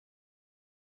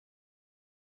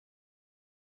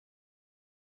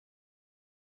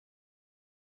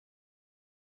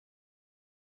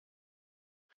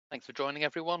Thanks for joining,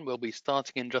 everyone. We'll be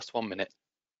starting in just 1 minute.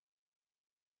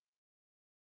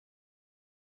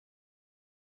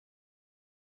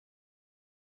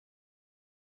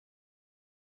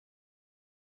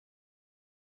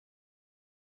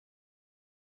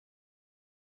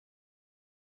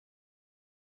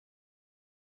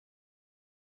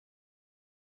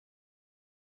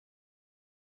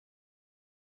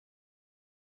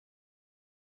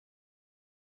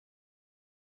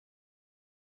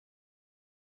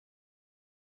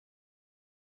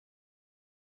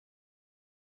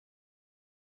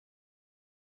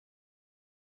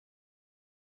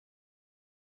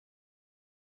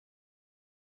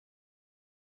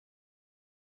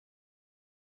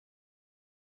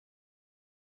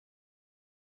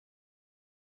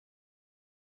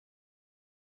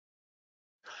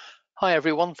 Hi,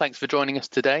 everyone. Thanks for joining us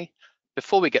today.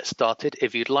 Before we get started,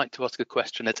 if you'd like to ask a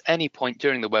question at any point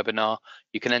during the webinar,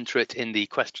 you can enter it in the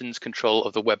questions control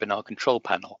of the webinar control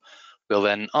panel. We'll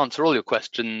then answer all your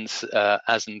questions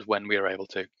as and when we are able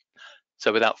to.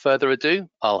 So without further ado,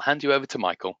 I'll hand you over to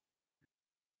Michael.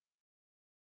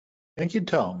 Thank you,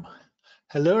 Tom.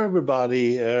 Hello,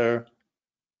 everybody.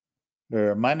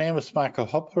 My name is Michael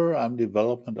Hopper. I'm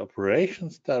Development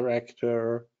Operations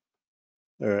Director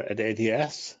at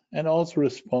ATS and also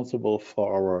responsible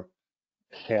for our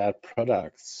shared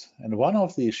products. And one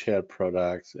of these shared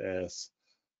products is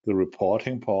the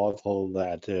reporting portal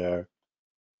that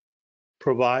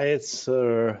provides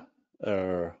a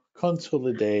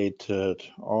consolidated,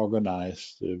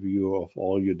 organized view of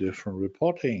all your different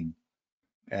reporting.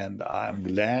 And I'm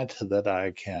glad that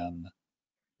I can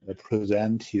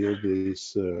present here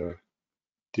this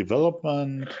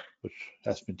development, which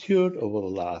has matured over the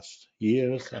last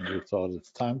years, and we thought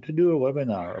it's time to do a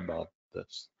webinar about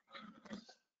this.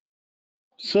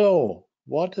 So,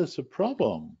 what is the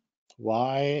problem?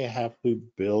 Why have we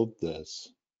built this?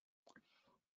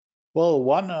 Well,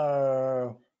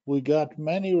 we got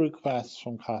many requests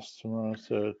from customers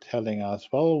telling us,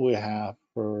 well, we have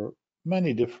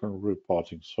many different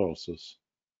reporting sources.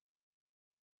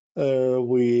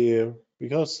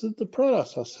 Because the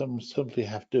products are simply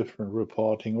have different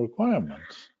reporting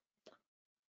requirements.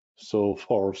 So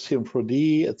for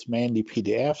CM4D, it's mainly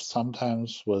PDF,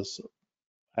 sometimes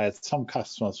I had some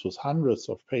customers with hundreds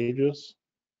of pages,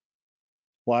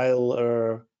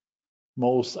 while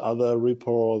most other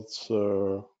reports,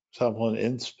 someone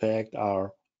inspect,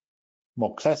 are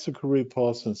more classical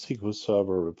reports and SQL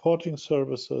Server reporting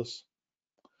services.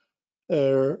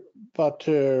 But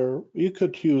you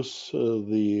could use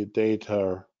the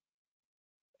data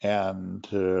and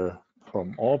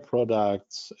from all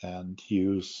products and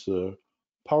use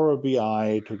Power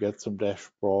BI to get some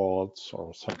dashboards,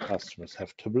 or some customers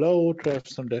have Tableau to have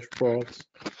some dashboards.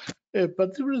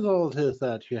 But the result is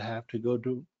that you have to go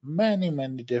to many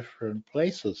different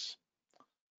places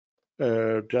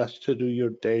just to do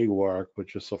your day work,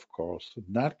 which is of course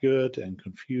not good and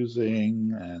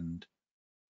confusing, and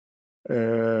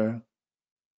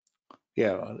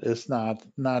yeah, it's not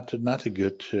a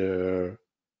good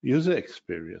user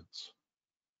experience.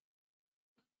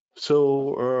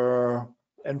 So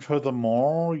and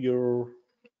furthermore,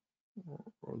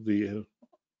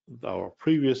 our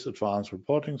previous advanced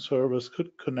reporting service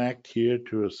could connect here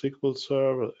to a SQL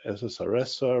server, SSRS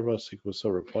server, SQL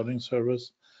Server reporting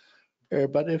service.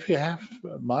 But if you have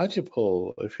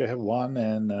multiple, if you have one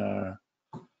in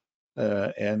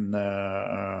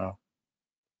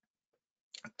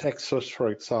Texas, for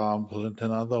example, and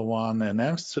another one in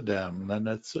Amsterdam, then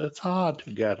it's hard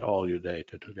to get all your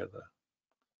data together.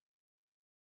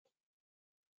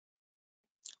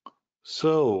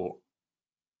 So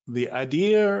the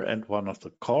idea and one of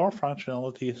the core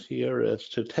functionalities here is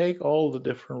to take all the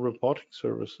different reporting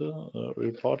services,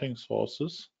 reporting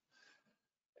sources,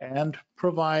 and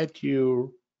provide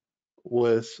you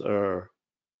with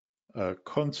a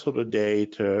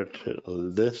consolidated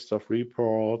list of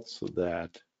reports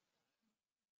that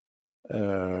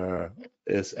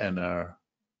is in a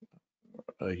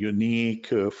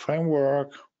unique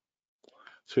framework.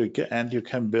 So you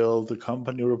can build the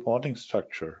company reporting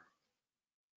structure.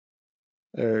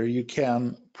 You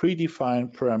can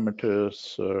predefine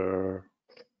parameters.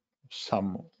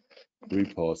 Some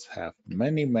reports have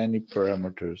many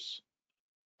parameters.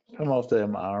 Some of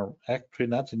them are actually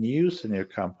not in use in your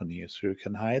company, so you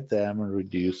can hide them and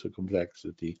reduce the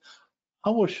complexity. I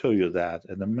will show you that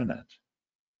in a minute.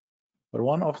 But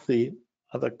one of the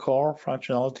other core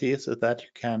functionalities is that you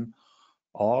can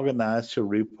organize your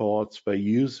reports by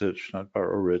usage, not by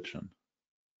origin.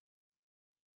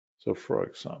 So for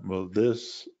example,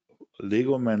 this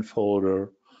Legoman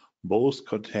folder both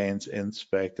contains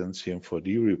inspect and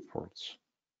CM4D reports.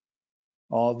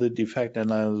 All the defect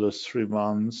analysis 3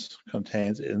 months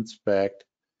contains inspect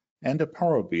and a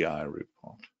Power BI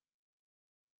report.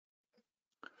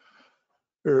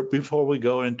 Before we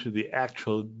go into the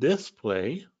actual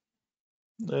display,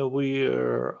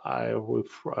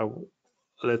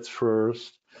 let's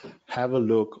first have a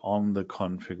look on the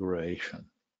configuration.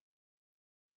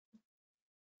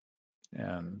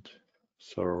 And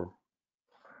so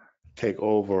take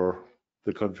over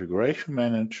the configuration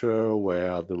manager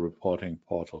where the reporting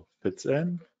portal fits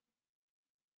in.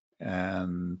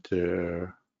 And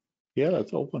yeah,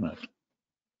 let's open it.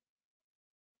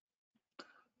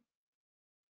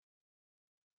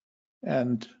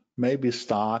 And maybe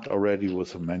start already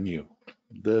with a menu.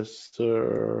 This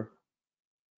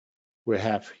we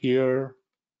have here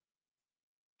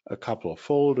a couple of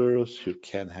folders. You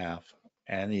can have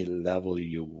any level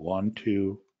you want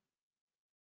to.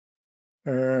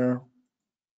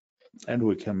 And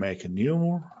we can make a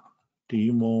new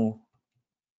demo,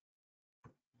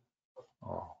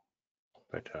 or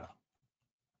better,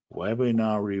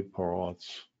 webinar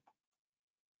reports.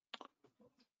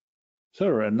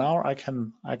 So and now I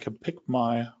can pick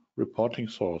my reporting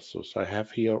sources. I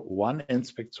have here one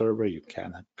inspect server. You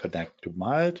can connect to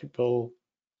multiple,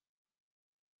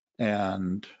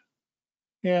 and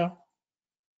yeah,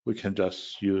 we can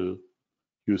just use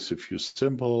a few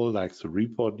simple like the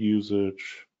report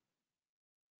usage.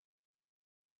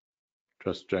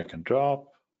 Just drag and drop.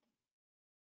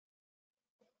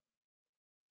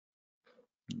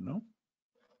 No.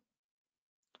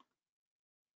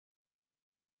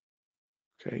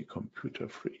 Okay, computer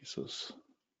freezes.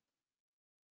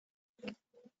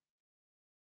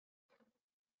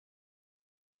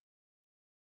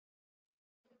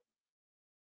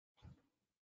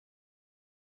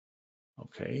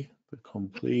 Okay, the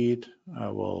complete, I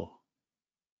will,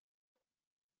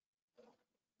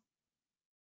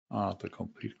 the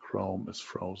complete Chrome is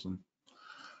frozen.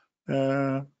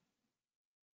 So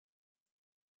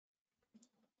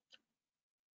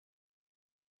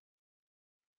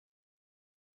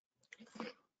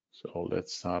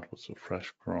let's start with a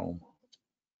fresh Chrome.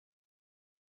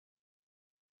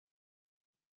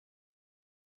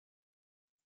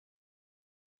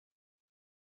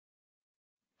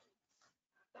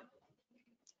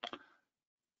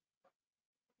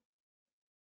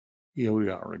 Here we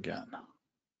are again.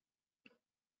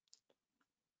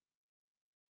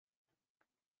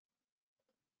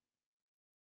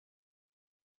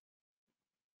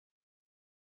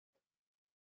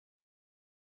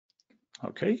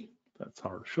 Okay, that's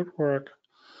how it should work.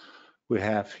 We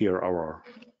have here our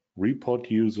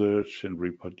report usage and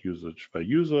report usage by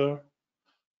user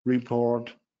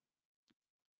report.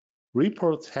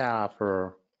 Reports have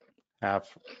a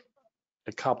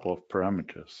couple of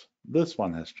parameters. This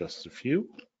one has just a few.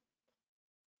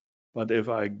 But if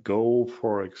I go,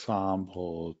 for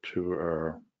example, to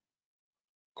a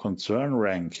concern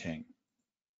ranking,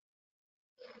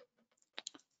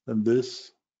 then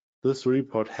this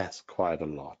report has quite a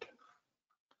lot.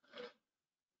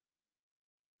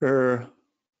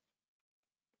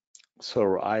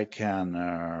 So I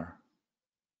can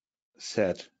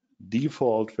set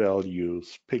default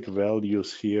values, pick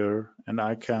values here, and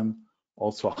I can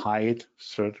also hide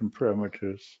certain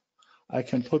parameters. I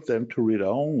can put them to read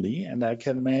only, and I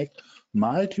can make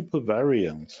multiple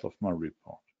variants of my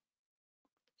report.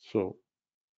 So,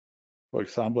 for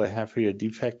example, I have here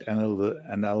defect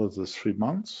analysis 3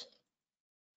 months.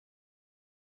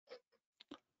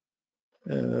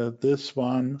 This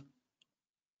one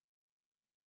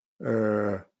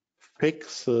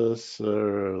fixes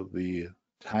the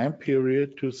time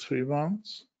period to 3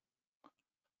 months,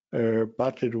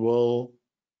 but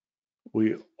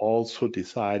we also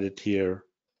decided here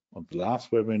on the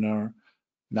last webinar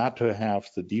not to have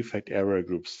the defect error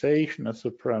group station as a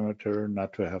parameter,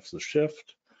 not to have the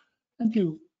shift, and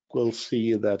you will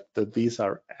see that these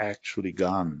are actually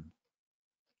gone.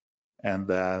 And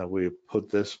then we put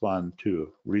this one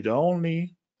to read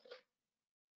only.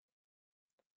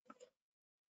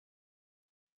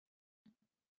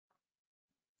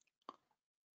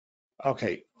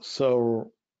 Okay,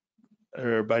 so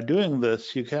by doing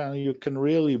this, you can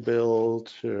really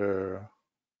build your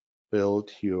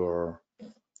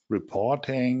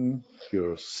reporting,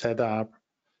 your setup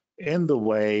in the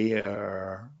way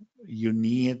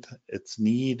it's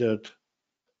needed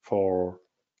for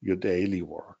your daily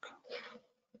work.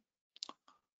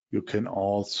 You can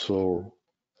also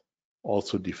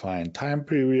define time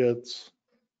periods.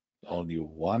 Only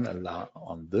one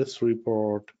on this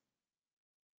report,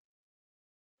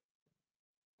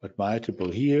 but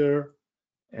multiple here,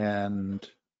 and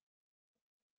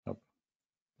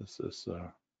this is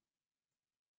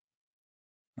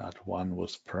not one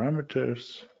with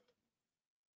parameters,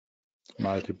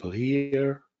 multiple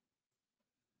here.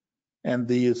 And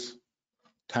these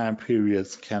time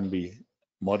periods can be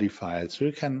modified. So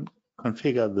you can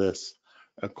configure this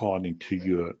according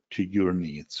to your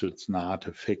needs. So it's not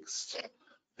a fixed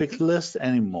list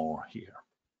anymore here.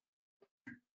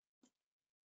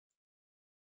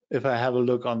 If I have a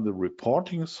look on the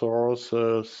reporting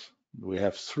sources, we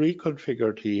have 3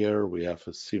 configured here. We have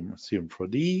a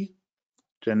SIM4D,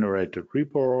 generated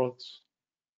reports.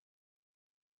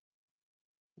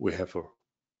 We have a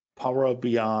Power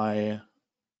BI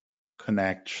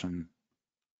connection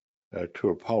to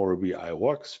a Power BI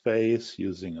workspace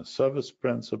using a service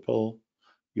principal.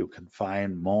 You can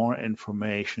find more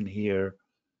information here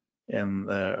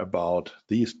about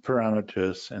these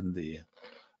parameters in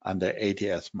under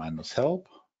ATS-help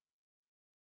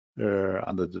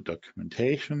under the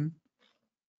documentation.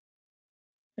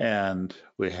 And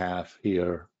we have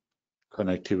here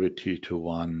connectivity to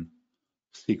one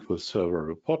SQL Server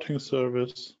reporting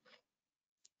service.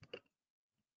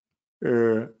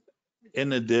 In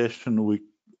addition,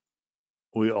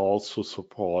 we also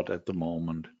support at the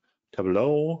moment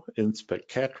Tableau, Inspect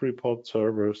CAT report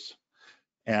servers,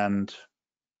 and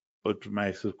what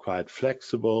makes it quite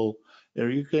flexible.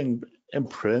 You can, in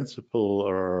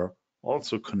principle,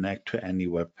 also connect to any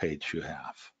web page you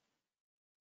have.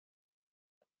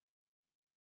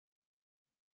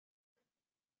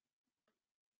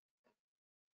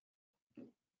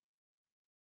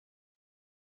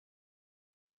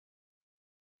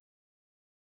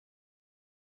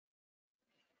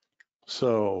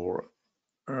 So,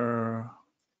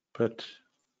 but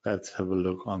let's have a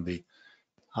look on the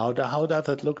how does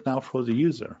it look now for the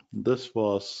user? This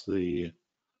was the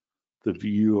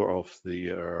view of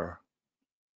the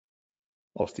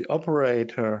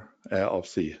operator,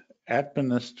 of the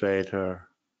administrator.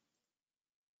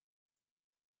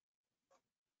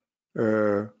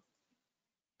 The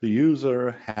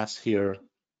user has here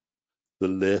the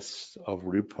list of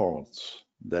reports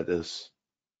that is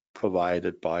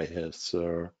provided by his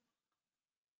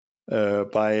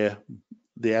by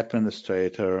the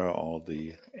administrator or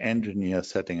the engineer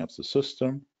setting up the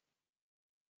system.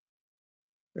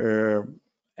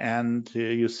 And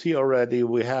you see already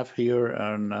we have here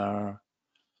an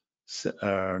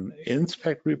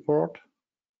inspect report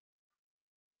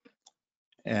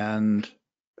and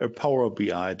a Power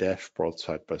BI dashboard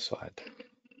side by side.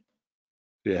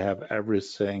 You have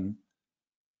everything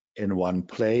in one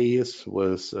place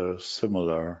with a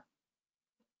similar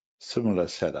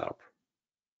setup.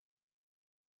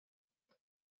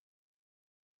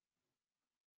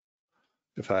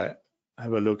 If I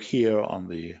have a look here on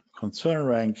the concern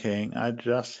ranking, I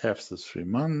just have the 3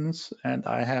 months and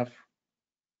I have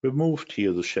removed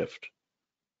here the shift.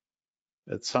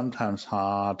 It's sometimes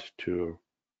hard to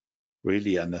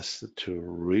really understand, to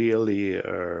really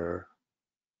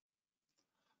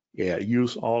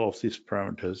use all of these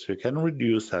parameters. You can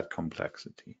reduce that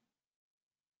complexity.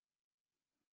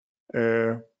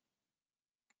 But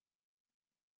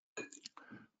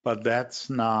that's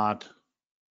not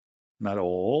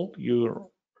all. You're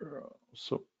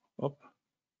so up.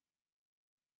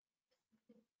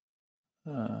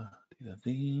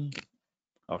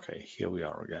 Okay, here we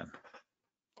are again.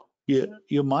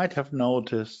 You might have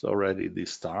noticed already the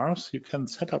stars. You can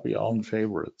set up your own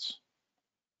favorites.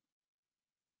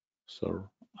 So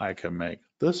I can make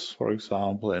this, for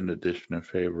example, in addition a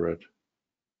favorite.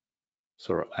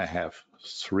 So I have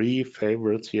 3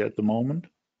 favorites here at the moment.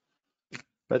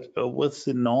 But with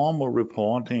the normal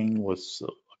reporting, with a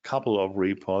couple of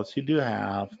reports, you do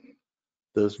have,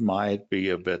 this might be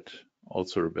a bit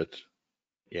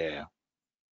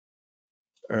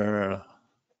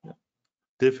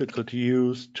difficult to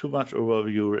use, too much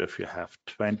overview. If you have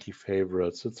 20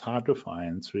 favorites, it's hard to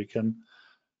find. So you can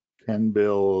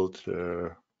build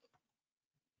your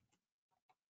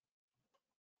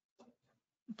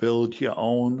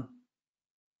own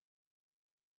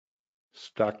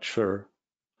structure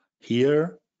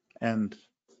here. And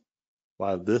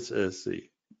while this is the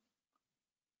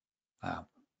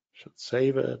should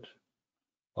save it.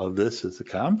 While this is the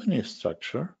company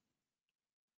structure,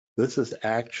 this is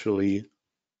actually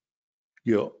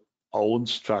your own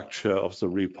structure of the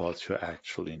reports you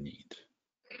actually need.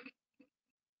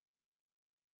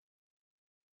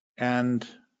 And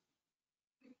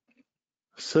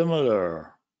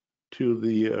similar to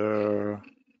the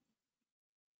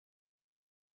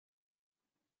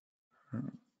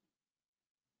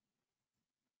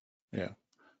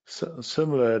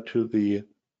similar to the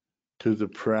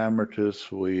parameters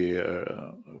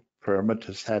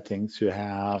parameter settings you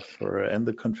have in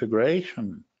the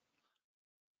configuration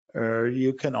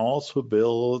You can also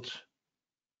build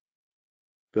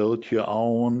your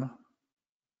own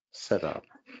setup.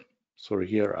 So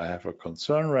here I have a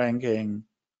concern ranking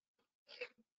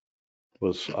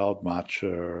without much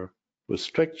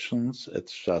restrictions.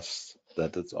 It's just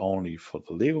that it's only for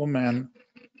the Lego man,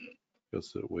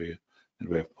 because we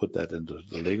have put that into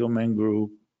the Lego man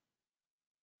group.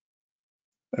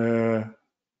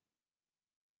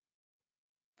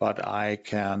 But I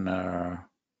can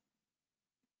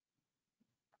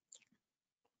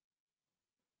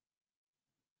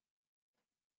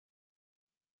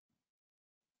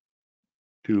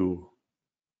do,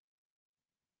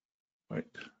 wait,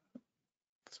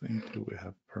 do we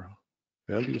have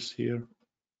values here?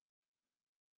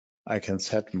 I can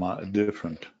set my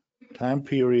different time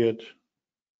period.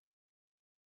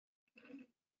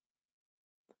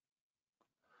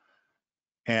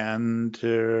 And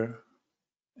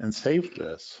save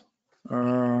this.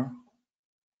 And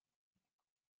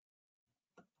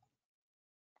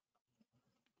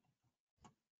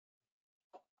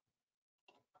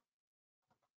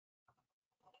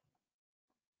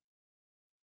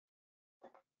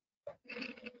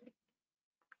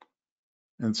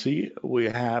see, we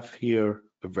have here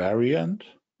a variant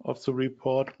of the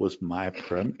report with my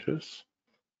parameters.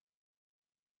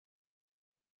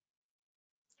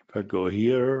 If I go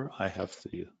here, I have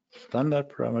the standard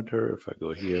parameter. If I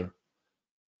go here,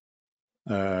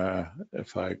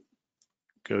 if I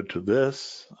go to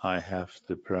this, I have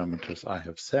the parameters I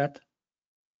have set.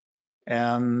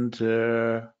 And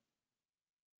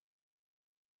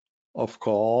of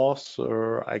course,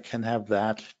 I can have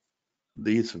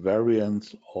these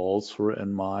variants also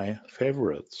in my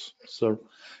favorites. So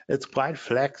it's quite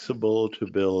flexible to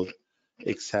build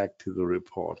exactly the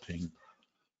reporting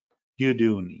you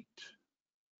do need.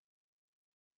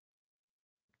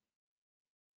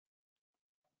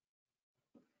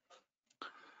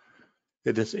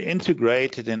 It is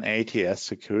integrated in ATS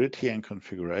security and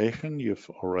configuration. You've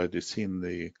already seen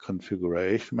the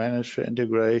configuration manager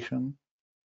integration,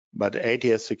 but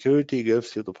ATS security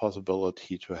gives you the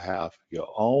possibility to have your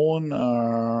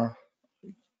own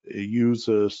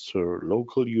users or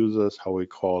local users, how we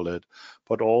call it,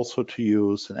 but also to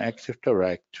use an Active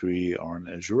Directory or an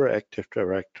Azure Active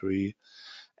Directory,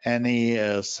 any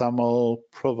SAML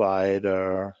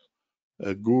provider,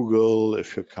 Google,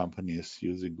 if your company is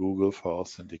using Google for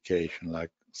authentication,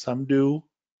 like some do,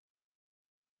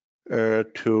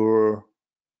 to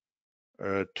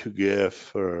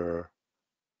give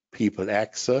people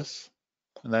access,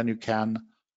 and then you can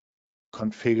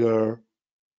configure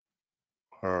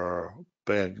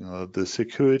the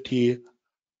security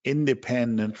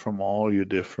independent from all your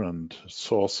different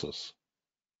sources.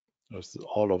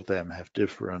 All of them have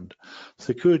different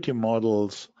security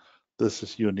models. This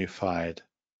is unified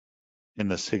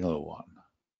in a single one.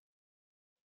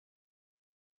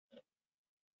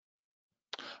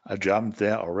 I jumped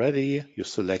there already. You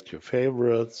select your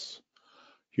favorites.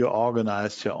 You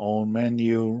organize your own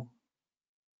menu.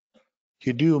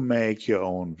 You do make your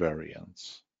own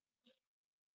variants.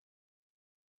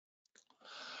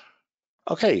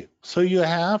 Okay, so you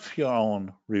have your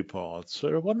own reports.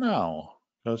 So what now?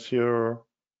 Because you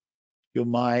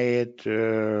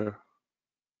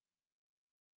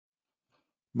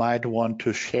might want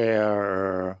to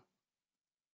share.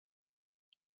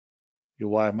 You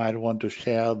might want to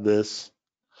share the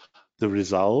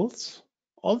results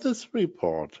of this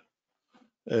report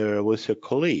with your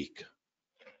colleague.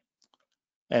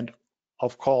 And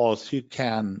of course, you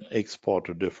can export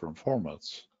to different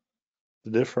formats. The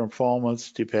different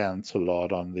formats depends a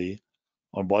lot on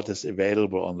what is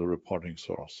available on the reporting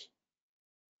source.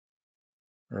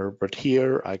 But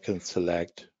here I can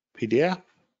select PDF,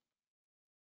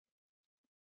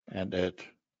 and it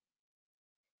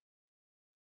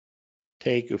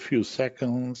take a few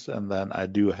seconds, and then I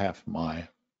do have my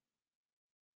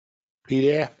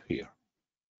PDF here.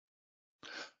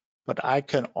 But I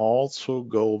can also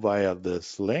go via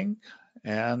this link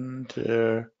and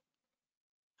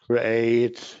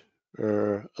create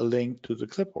a link to the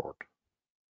clipboard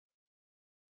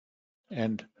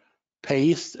and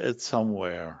paste it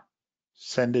somewhere,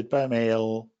 send it by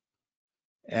mail,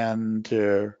 and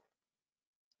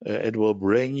it will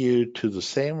bring you to the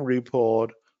same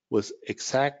report with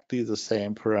exactly the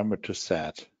same parameter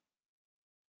set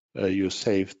you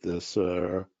saved this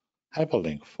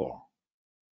hyperlink for.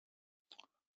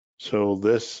 So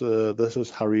this is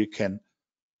how you can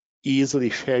easily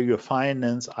share your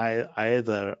findings,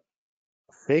 either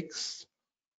fixed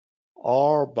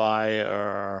or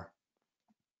by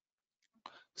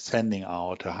sending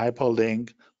out a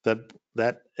hyperlink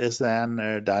that is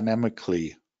then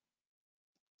dynamically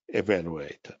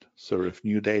evaluated. So if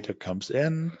new data comes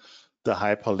in, the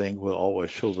hyperlink will always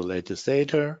show the latest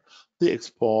data. The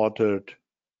exported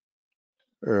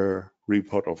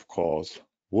report, of course,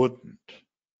 wouldn't.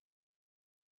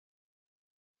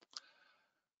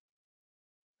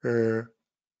 Do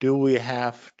we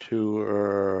have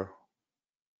to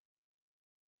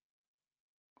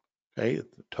okay,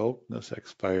 the token is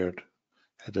expired.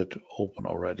 Had it open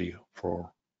already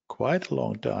for quite a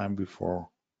long time before.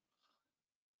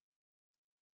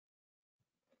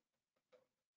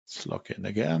 Let's log in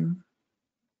again.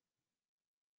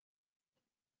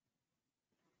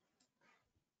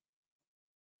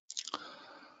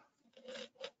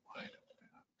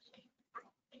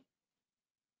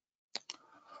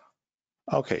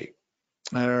 Okay,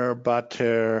 but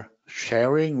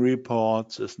sharing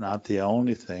reports is not the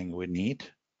only thing we need.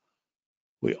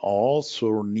 We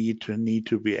also need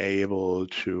to be able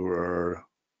to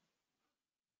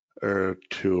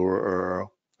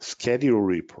schedule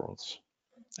reports.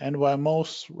 And while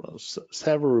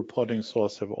several reporting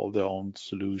sources have all their own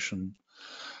solution,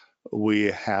 we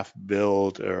have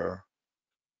built a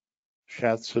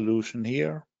shared solution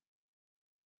here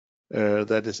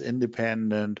that is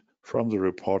independent from the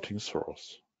reporting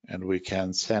source. And we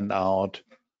can send out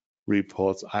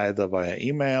reports either via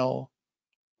email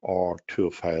or to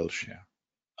a file share.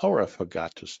 Oh, I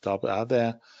forgot to stop. Are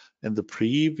there in the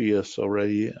previous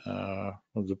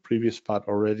part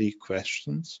already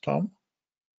questions, Tom?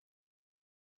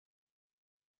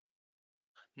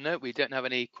 No, we don't have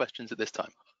any questions at this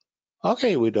time.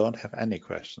 Okay, we don't have any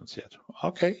questions yet.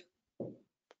 Okay.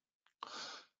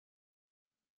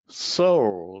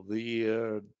 So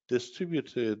the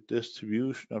distributed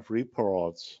distribution of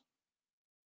reports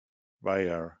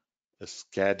via a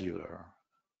scheduler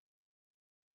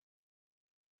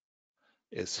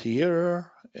is here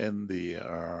in the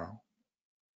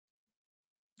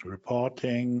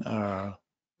reporting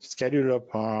scheduler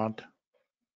part.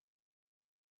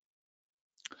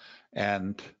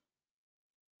 And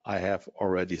I have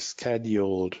already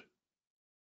scheduled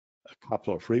a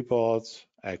couple of reports.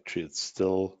 Actually, it's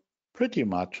still pretty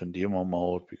much in demo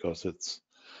mode because it's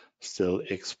still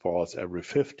exports every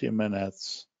 50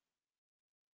 minutes,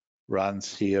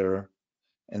 runs here,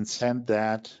 and send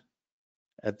that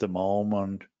at the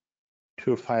moment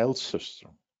to a file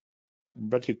system.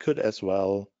 But you could as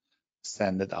well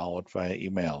send it out via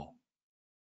email.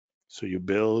 So you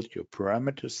build your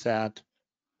parameter set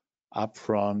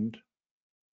upfront.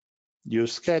 Your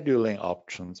scheduling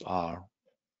options are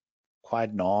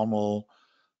quite normal.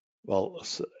 Well,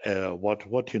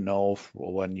 what you know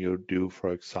when you do,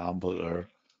 for example, a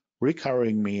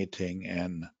recurring meeting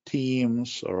in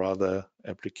Teams or other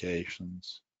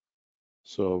applications.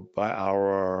 So by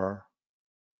our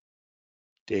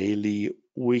daily,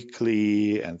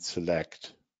 weekly, and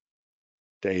select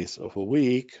days of a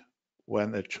week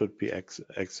when it should be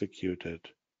executed.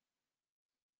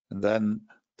 And then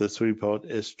this report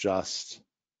is just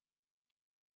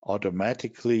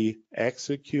automatically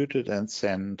executed and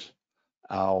sent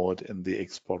out in the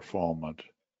export format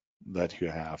that you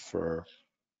have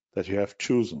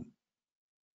chosen.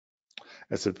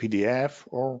 As a PDF,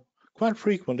 or quite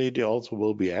frequently they also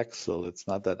will be Excel. It's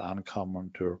not that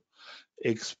uncommon to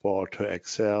export to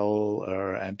Excel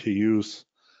and to use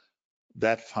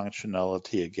that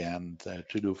functionality again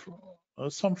to do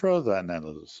some further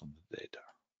analysis on the data.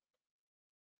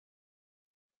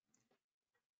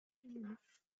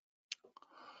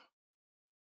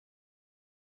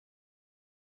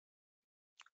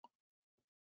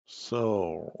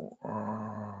 So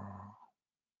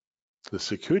the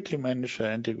security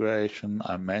manager integration,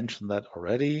 I mentioned that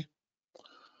already.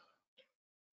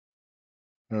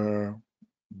 Yeah,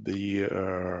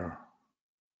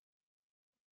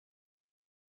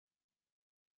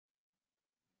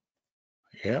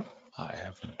 I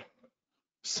haven't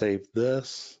saved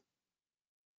this.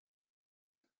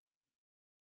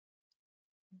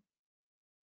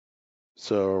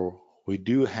 So we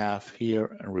do have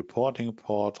here a reporting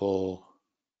portal,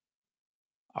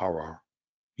 our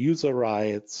user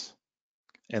rights,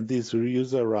 and these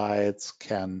user rights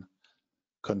can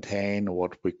contain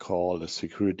what we call a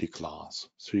security class.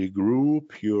 So you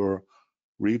group your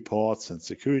reports in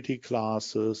security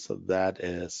classes. That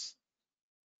is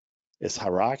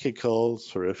hierarchical.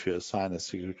 So if you assign a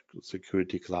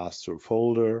security class to a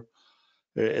folder,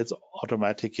 it's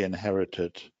automatically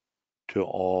inherited to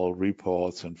all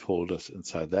reports and folders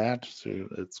inside that. So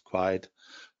it's quite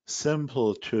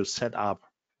simple to set up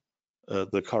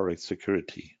the correct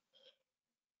security.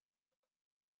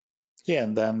 Yeah,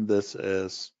 and then this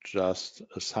is just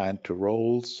assigned to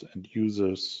roles and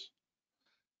users,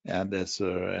 and as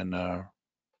in a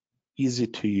easy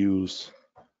to use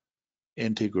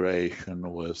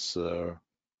integration with a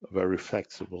very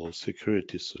flexible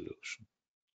security solution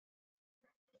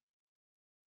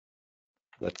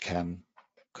that can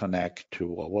connect to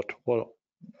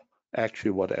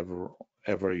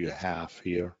whatever you have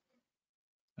here.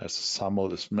 As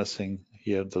SAML is missing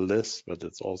here the list, but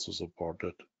it's also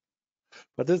supported.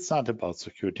 But it's not about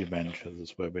security manager,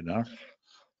 this webinar.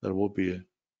 There will be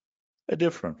a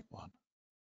different one.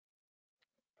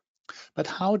 But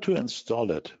how to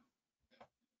install it?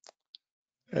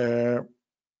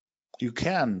 You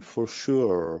can for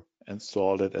sure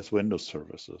install it as Windows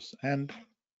services. And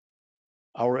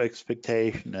our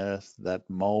expectation is that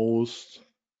most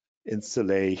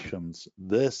installations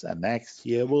this and next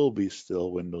year will be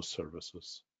still Windows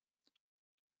services.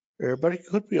 But it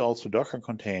could be also Docker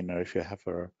container if you have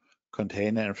a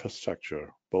container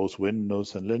infrastructure, both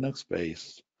Windows and Linux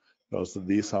based, because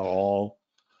these are all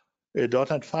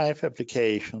 .NET 5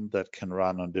 applications that can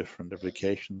run on different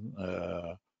application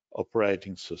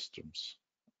operating systems.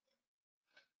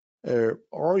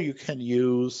 Or you can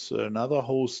use another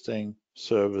hosting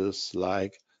service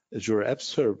like Azure App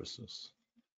Services.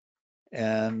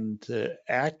 And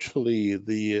actually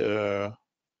the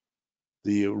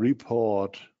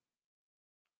report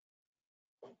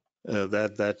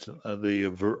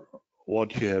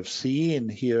what you have seen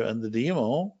here in the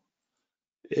demo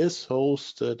is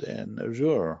hosted in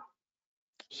Azure,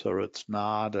 so it's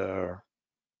not a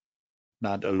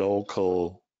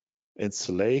local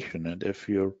installation. And if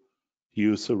you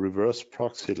use a reverse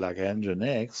proxy like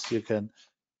Nginx, you can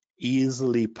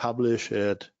easily publish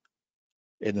it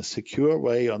in a secure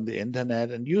way on the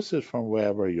internet and use it from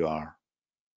wherever you are.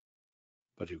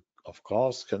 But you, of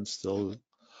course, can still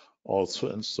also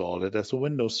install it as a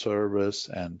Windows service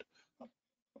and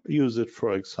use it,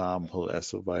 for example,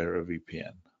 as via a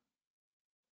VPN.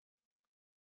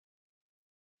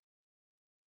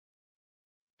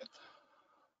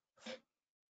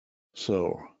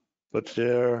 So, but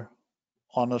there,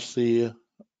 honestly,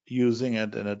 using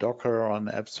it in a Docker or an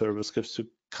app service gives you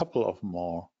a couple of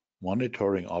more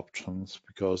monitoring options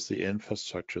because the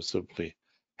infrastructure simply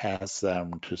has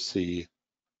them to see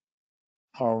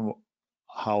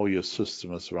how your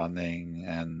system is running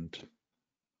and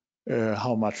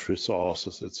how much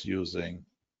resources it's using,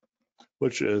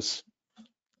 which is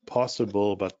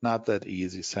possible but not that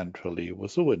easy centrally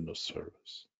with a Windows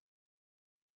service.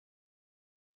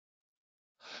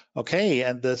 Okay,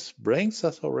 and this brings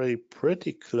us already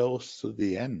pretty close to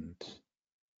the end,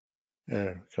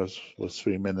 because with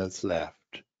 3 minutes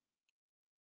left.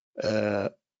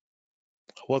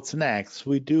 What's next?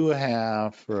 We do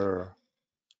have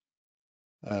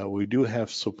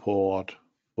support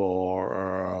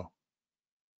for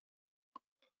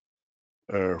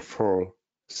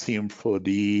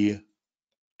SIM4D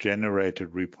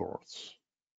generated reports.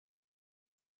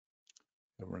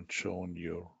 I haven't shown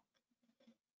you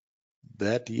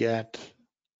that yet.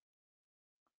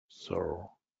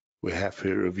 So we have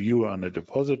here a view on a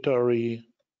depository.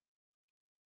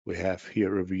 We have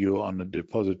here a view on a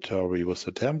depository with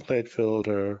a template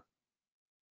filter.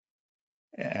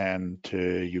 And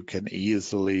you can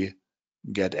easily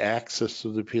get access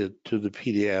to the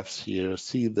PDFs here,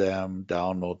 see them,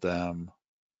 download them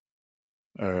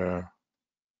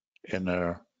in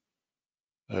a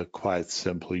quite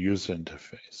simple user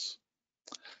interface.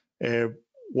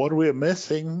 What we're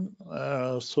missing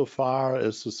so far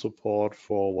is the support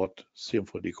for what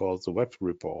SIM4D calls the web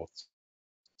reports.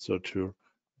 So to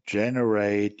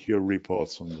generate your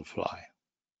reports on the fly.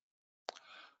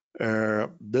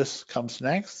 This comes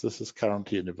next. This is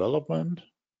currently in development.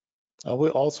 We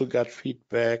also got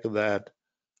feedback that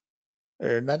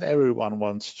not everyone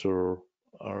wants to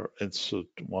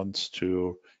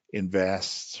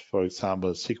invest, for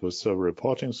example, SQL Server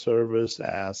reporting service,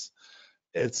 as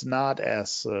it's not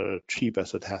as cheap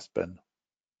as it has been.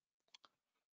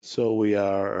 So we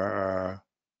are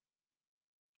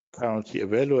currently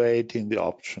evaluating the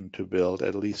option to build,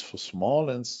 at least for small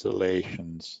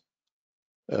installations,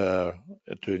 to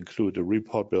include a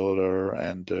report builder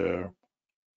and a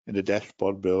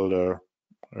dashboard builder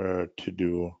to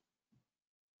do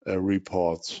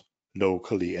reports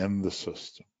locally in the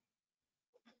system.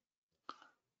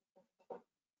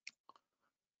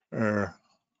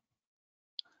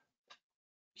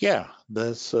 Yeah,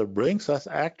 this brings us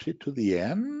actually to the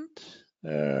end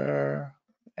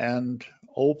and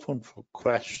open for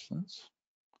questions.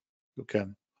 You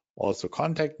can also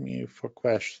contact me for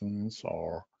questions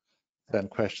or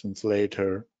send questions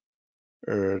later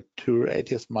to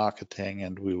ATS Marketing,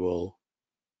 and we will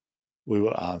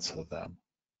answer them.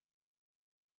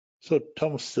 So,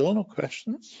 Tom, still no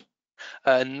questions?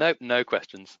 Nope, no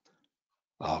questions.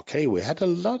 Okay, we had a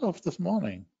lot of this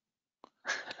morning.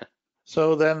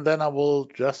 So then I will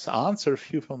just answer a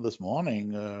few from this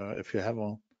morning if you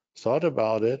haven't thought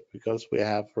about it, because we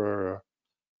have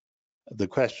the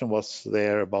question was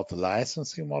there about the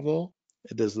licensing model.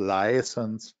 It is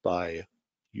licensed by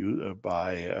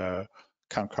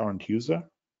concurrent user.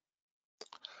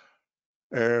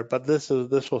 But this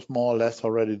was more or less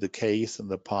already the case in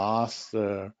the past,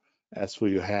 as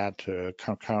we had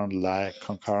concurrent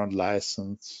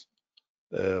license,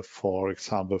 for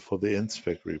example, for the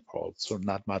inspect report. So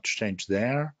not much change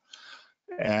there,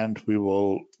 and we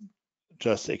will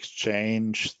just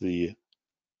exchange the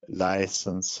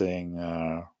licensing,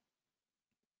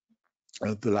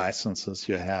 the licenses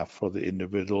you have for the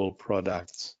individual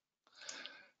products.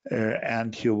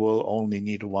 And you will only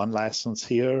need one license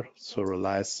here. So a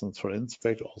license for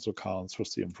inspect also counts for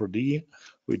CM4D.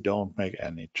 We don't make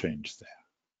any change there.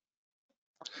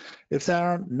 If there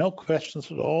are no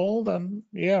questions at all, then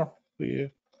yeah, we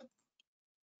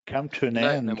come to an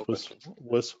end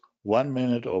with 1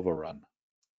 minute overrun.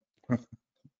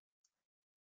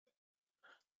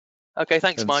 Okay,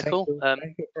 thanks, Michael.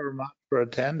 Thank you very much for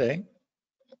attending.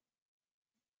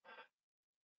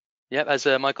 Yeah, as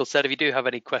Michael said, if you do have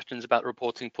any questions about the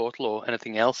reporting portal or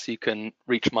anything else, you can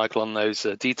reach Michael on those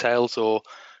details or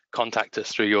contact us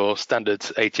through your standard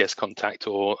ATS contact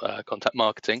or contact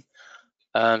marketing.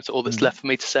 So all that's left for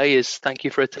me to say is thank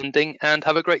you for attending and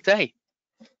have a great day.